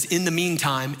Paul says, in the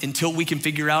meantime, until we can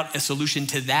figure out a solution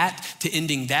to that, to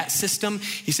ending that system,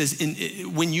 he says,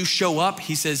 when you show up,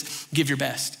 he says, give your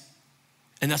best.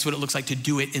 And that's what it looks like to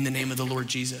do it in the name of the Lord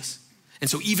Jesus. And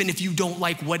so even if you don't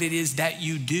like what it is that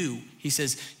you do, he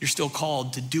says, you're still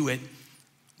called to do it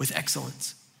with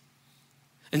excellence.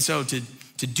 And so to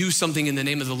do something in the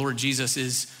name of the Lord Jesus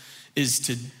is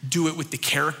to do it with the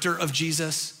character of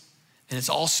Jesus. And it's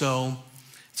also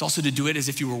to do it as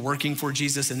if you were working for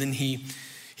Jesus. And then he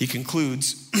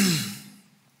concludes,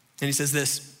 and he says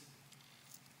this,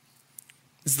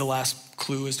 This is the last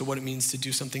clue as to what it means to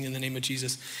do something in the name of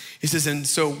Jesus. He says, and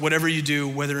so whatever you do,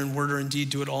 whether in word or in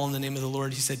deed, do it all in the name of the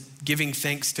Lord. He said, giving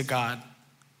thanks to God,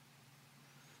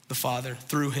 the Father,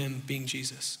 through him being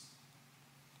Jesus.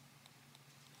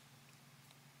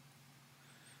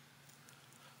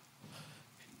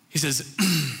 He says,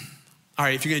 all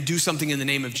right, if you're gonna do something in the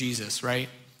name of Jesus, right?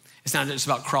 It's not just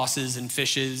about crosses and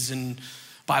fishes and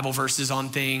Bible verses on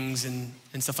things and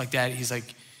stuff like that. He's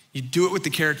like, you do it with the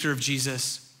character of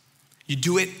Jesus. You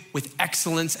do it with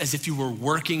excellence as if you were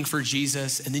working for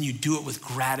Jesus, and then you do it with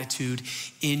gratitude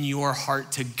in your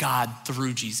heart to God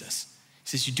through Jesus. He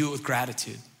says you do it with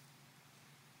gratitude.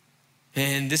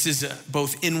 And this is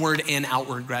both inward and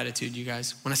outward gratitude, you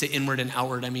guys. When I say inward and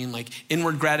outward, I mean like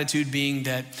inward gratitude being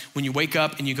that when you wake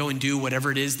up and you go and do whatever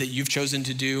it is that you've chosen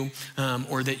to do,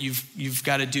 or that you've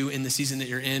got to do in the season that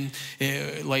you're in,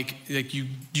 like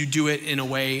you do it in a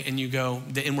way and you go,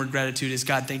 the inward gratitude is,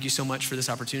 God, thank you so much for this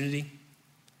opportunity.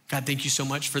 God, thank you so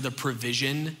much for the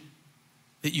provision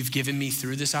that you've given me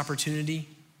through this opportunity.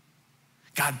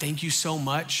 God, thank you so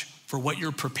much for what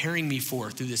you're preparing me for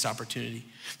through this opportunity.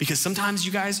 Because sometimes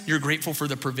you guys, you're grateful for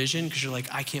the provision because you're like,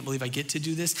 I can't believe I get to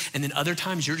do this. And then other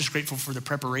times you're just grateful for the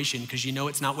preparation because you know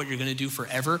it's not what you're gonna do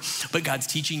forever, but God's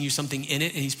teaching you something in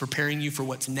it and he's preparing you for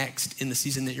what's next in the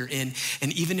season that you're in.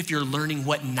 And even if you're learning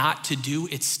what not to do,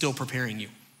 it's still preparing you.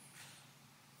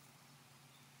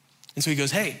 And so he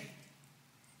goes, hey,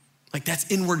 like that's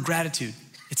inward gratitude.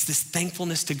 It's this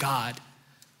thankfulness to God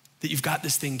that you've got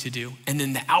this thing to do. And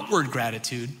then the outward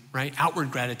gratitude, right?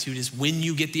 Outward gratitude is when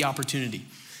you get the opportunity.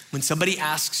 When somebody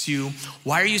asks you,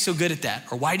 why are you so good at that?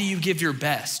 Or why do you give your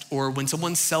best? Or when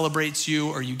someone celebrates you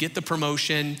or you get the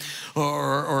promotion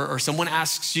or someone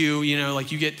asks you,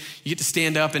 like you get to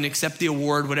stand up and accept the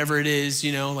award, whatever it is,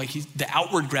 the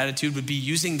outward gratitude would be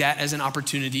using that as an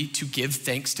opportunity to give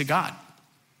thanks to God,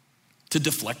 to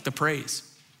deflect the praise.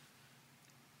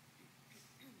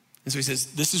 And so he says,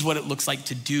 this is what it looks like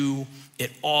to do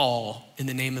it all in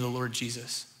the name of the Lord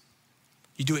Jesus.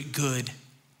 You do it good,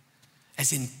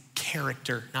 as in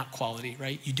character, not quality,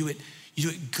 right? You do it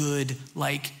good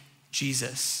like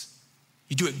Jesus.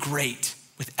 You do it great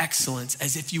with excellence,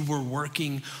 as if you were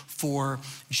working for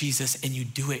Jesus, and you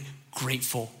do it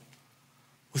grateful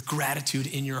with gratitude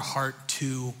in your heart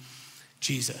to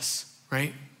Jesus,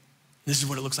 right? This is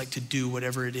what it looks like to do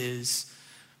whatever it is.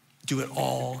 Do it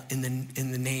all in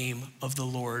the name of the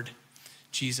Lord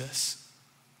Jesus.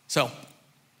 So,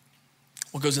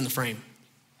 what goes in the frame?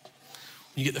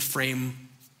 When you get the frame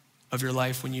of your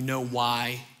life, when you know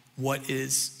why, what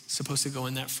is supposed to go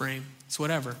in that frame, it's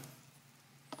whatever.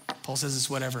 Paul says it's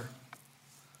whatever.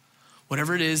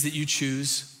 Whatever it is that you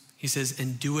choose, he says,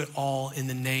 and do it all in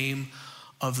the name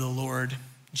of the Lord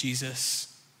Jesus.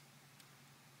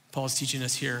 Paul's teaching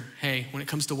us here, hey, when it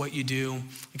comes to what you do,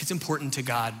 it's important to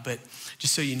God, but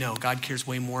just so you know, God cares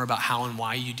way more about how and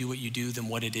why you do what you do than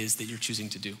what it is that you're choosing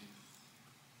to do.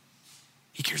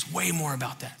 He cares way more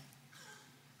about that.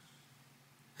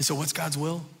 And so what's God's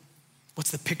will?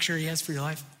 What's the picture he has for your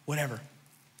life? Whatever.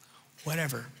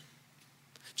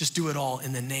 Just do it all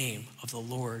in the name of the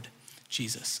Lord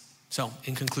Jesus. So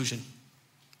in conclusion,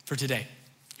 for today,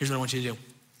 here's what I want you to do.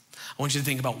 I want you to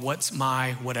think about what's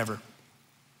my whatever.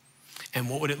 And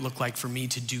what would it look like for me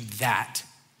to do that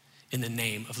in the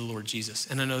name of the Lord Jesus?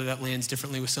 And I know that lands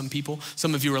differently with some people.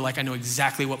 Some of you are like, I know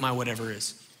exactly what my whatever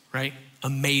is, right?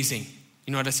 Amazing.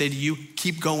 You know what I say to you?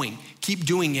 Keep going, keep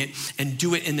doing it, and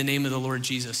do it in the name of the Lord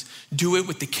Jesus. Do it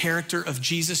with the character of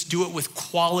Jesus. Do it with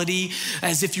quality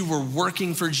as if you were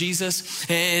working for Jesus,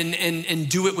 and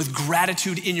do it with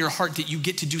gratitude in your heart that you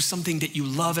get to do something that you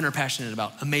love and are passionate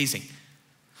about. Amazing.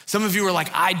 Some of you are like,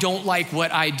 I don't like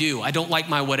what I do. I don't like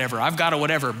my whatever. I've got a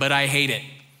whatever, but I hate it.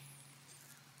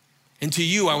 And to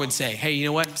you, I would say, hey, you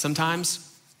know what? Sometimes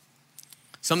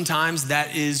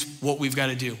that is what we've got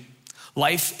to do.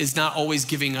 Life is not always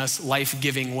giving us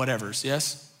life-giving whatevers,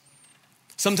 yes?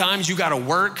 Sometimes you gotta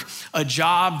work a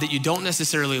job that you don't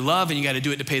necessarily love, and you gotta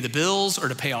do it to pay the bills or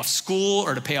to pay off school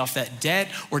or to pay off that debt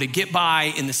or to get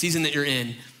by in the season that you're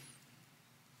in.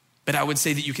 But I would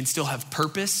say that you can still have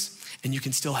purpose and you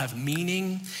can still have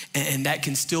meaning, and that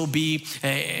can still be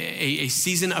a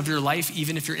season of your life.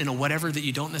 Even if you're in a whatever that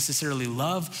you don't necessarily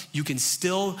love, you can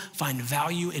still find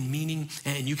value and meaning,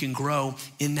 and you can grow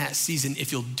in that season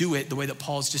if you'll do it the way that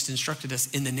Paul's just instructed us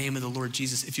in the name of the Lord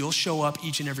Jesus. If you'll show up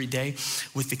each and every day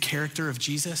with the character of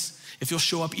Jesus, if you'll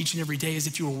show up each and every day as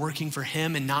if you were working for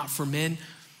him and not for men,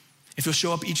 if you'll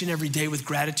show up each and every day with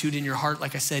gratitude in your heart,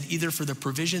 like I said, either for the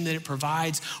provision that it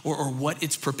provides or what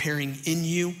it's preparing in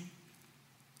you,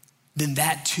 then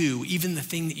that too, even the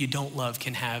thing that you don't love,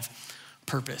 can have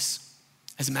purpose.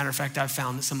 As a matter of fact, I've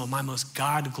found that some of my most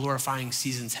God-glorifying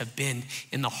seasons have been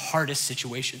in the hardest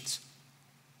situations.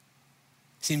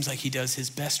 Seems like he does his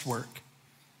best work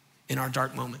in our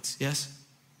dark moments, yes?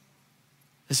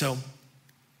 And so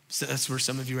that's where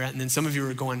some of you are at. And then some of you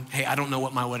are going, hey, I don't know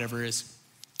what my whatever is.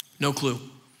 No clue.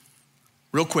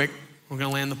 Real quick, we're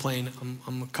gonna land the plane.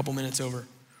 I'm a couple minutes over.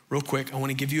 Real quick, I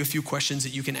wanna give you a few questions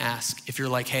that you can ask if you're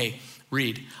like, hey,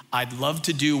 Reed, I'd love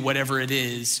to do whatever it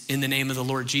is in the name of the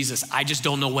Lord Jesus. I just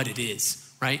don't know what it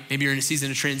is, right? Maybe you're in a season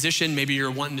of transition. Maybe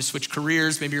you're wanting to switch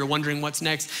careers. Maybe you're wondering what's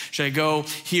next. Should I go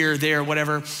here, there,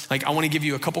 whatever? Like, I wanna give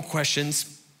you a couple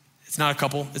questions. It's not a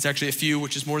couple, it's actually a few,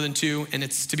 which is more than two, and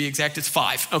it's, to be exact, it's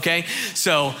 5, okay?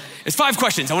 So it's 5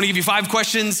 questions. I wanna give you 5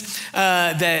 questions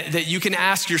that you can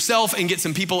ask yourself and get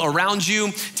some people around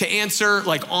you to answer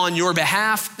like on your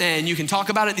behalf, and you can talk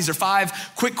about it. These are 5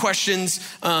 quick questions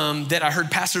that I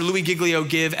heard Pastor Louis Giglio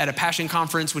give at a Passion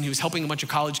conference when he was helping a bunch of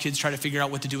college kids try to figure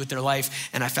out what to do with their life,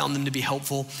 and I found them to be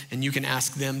helpful, and you can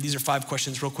ask them. These are 5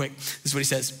 questions real quick. This is what he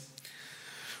says.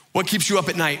 What keeps you up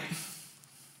at night?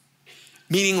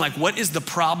 Meaning, like, what is the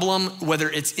problem, whether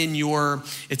it's in your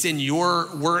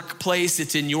workplace,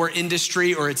 it's in your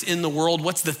industry, or it's in the world?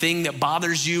 What's the thing that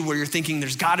bothers you where you're thinking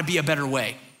there's gotta be a better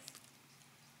way?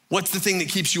 What's the thing that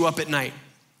keeps you up at night?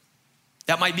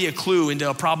 That might be a clue into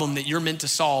a problem that you're meant to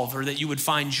solve or that you would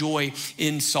find joy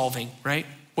in solving, right?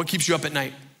 What keeps you up at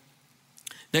night?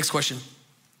 Next question.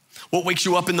 What wakes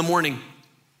you up in the morning?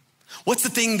 What's the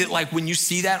thing that, like, when you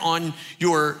see that on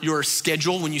your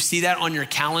schedule, when you see that on your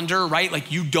calendar, right?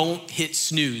 Like, you don't hit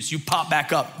snooze, you pop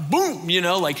back up, boom,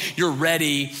 like you're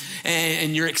ready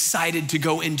and you're excited to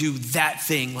go and do that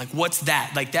thing. Like, what's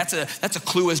that? Like, that's a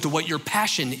clue as to what your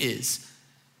passion is.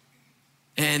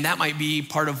 And that might be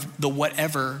part of the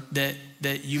whatever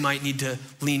that you might need to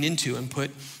lean into and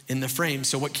put in the frame.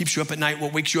 So what keeps you up at night?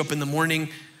 What wakes you up in the morning?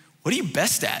 What are you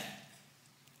best at?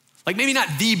 Like, maybe not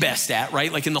the best at,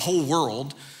 right? Like in the whole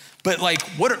world, but like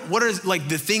what is like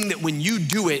the thing that when you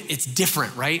do it, it's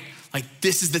different, right? Like,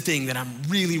 this is the thing that I'm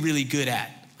really, really good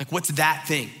at. Like, what's that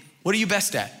thing? What are you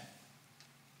best at?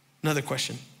 Another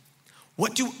question.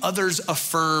 What do others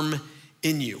affirm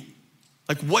in you?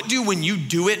 Like, what do, when you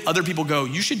do it, other people go,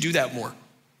 you should do that more?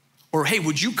 Or, hey,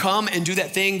 would you come and do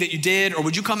that thing that you did? Or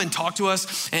would you come and talk to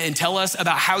us and tell us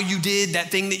about how you did that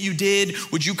thing that you did?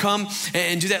 Would you come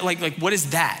and do that? Like what is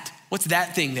that? What's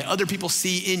that thing that other people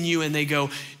see in you and they go,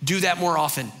 do that more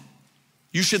often?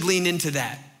 You should lean into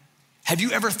that. Have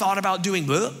you ever thought about doing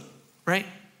blah, right?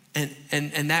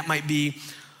 And that might be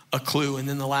a clue. And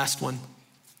then the last one,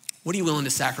 what are you willing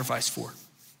to sacrifice for?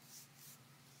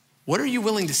 What are you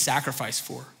willing to sacrifice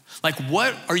for? Like,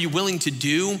 what are you willing to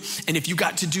do? And if you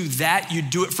got to do that, you'd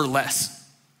do it for less.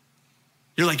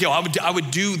 You're like, yo, I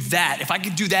would do that. If I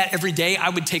could do that every day, I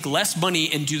would take less money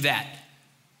and do that.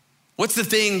 What's the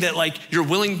thing that, like, you're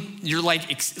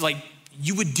like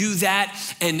you would do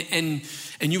that and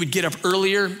you would get up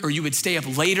earlier, or you would stay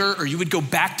up later, or you would go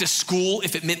back to school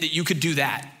if it meant that you could do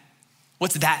that?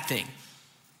 What's that thing?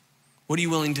 What are you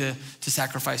willing to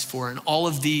sacrifice for? And all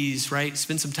of these, right?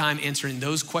 Spend some time answering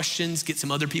those questions. Get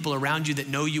some other people around you that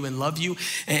know you and love you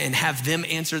and have them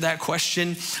answer that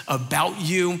question about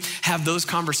you. Have those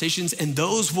conversations, and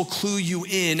those will clue you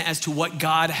in as to what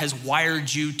God has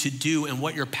wired you to do and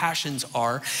what your passions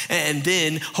are. And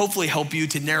then hopefully help you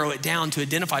to narrow it down to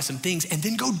identify some things, and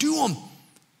then go do them.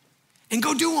 And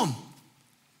go do them.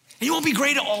 And you won't be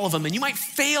great at all of them, and you might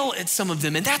fail at some of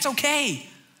them, and that's okay.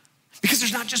 Because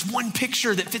there's not just one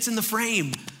picture that fits in the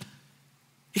frame.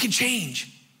 It can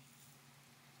change.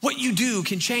 What you do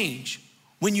can change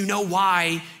when you know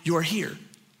why you're here.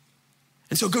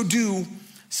 And so go do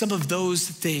some of those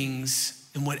things,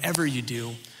 and whatever you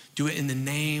do it in the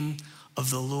name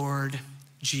of the Lord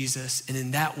Jesus. And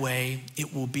in that way,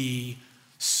 it will be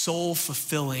soul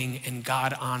fulfilling and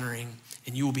God honoring,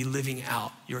 and you will be living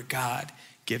out your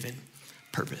God-given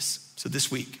purpose. So this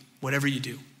week, whatever you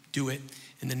do it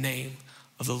in the name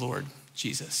of the Lord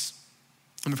Jesus.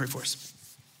 Let me pray for us.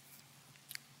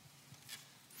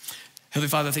 Heavenly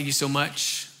Father, thank you so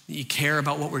much that you care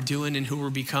about what we're doing and who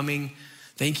we're becoming.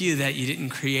 Thank you that you didn't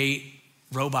create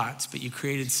robots, but you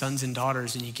created sons and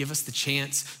daughters, and you give us the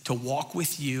chance to walk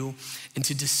with you and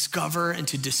to discover and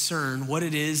to discern what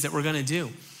it is that we're gonna do.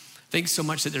 Thanks so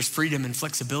much that there's freedom and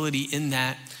flexibility in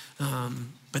that,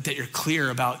 but that you're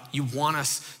clear about you want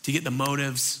us to get the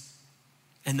motives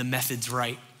and the methods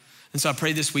right. And so I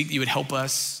pray this week that you would help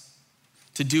us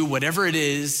to do whatever it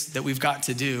is that we've got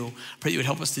to do. I pray that you would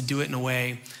help us to do it in a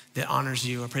way that honors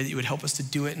you. I pray that you would help us to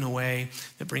do it in a way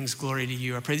that brings glory to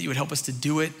you. I pray that you would help us to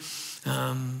do it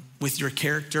with your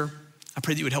character. I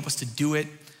pray that you would help us to do it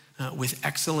with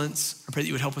excellence. I pray that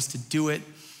you would help us to do it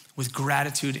with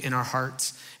gratitude in our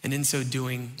hearts, and in so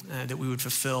doing, that we would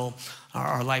fulfill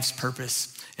our life's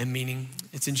purpose and meaning.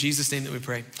 It's in Jesus' name that we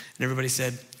pray. And everybody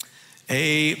said,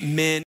 amen.